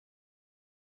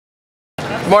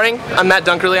morning, I'm Matt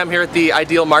Dunkerley. I'm here at the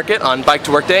Ideal Market on Bike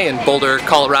to Work Day in Boulder,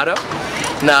 Colorado.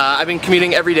 And, I've been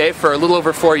commuting every day for a little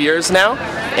over 4 years now,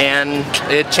 and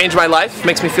it changed my life,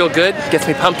 makes me feel good, gets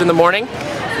me pumped in the morning,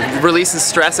 releases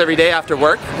stress every day after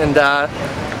work, and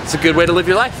it's a good way to live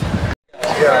your life. So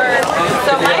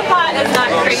my pot is not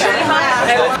crazy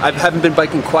hot. I haven't been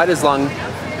biking quite as long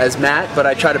as Matt, but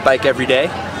I try to bike every day.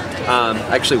 I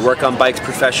actually work on bikes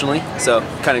professionally, so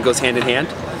it kind of goes hand in hand.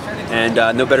 And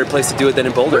no better place to do it than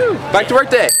in Boulder. Bike to Work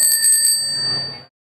Day!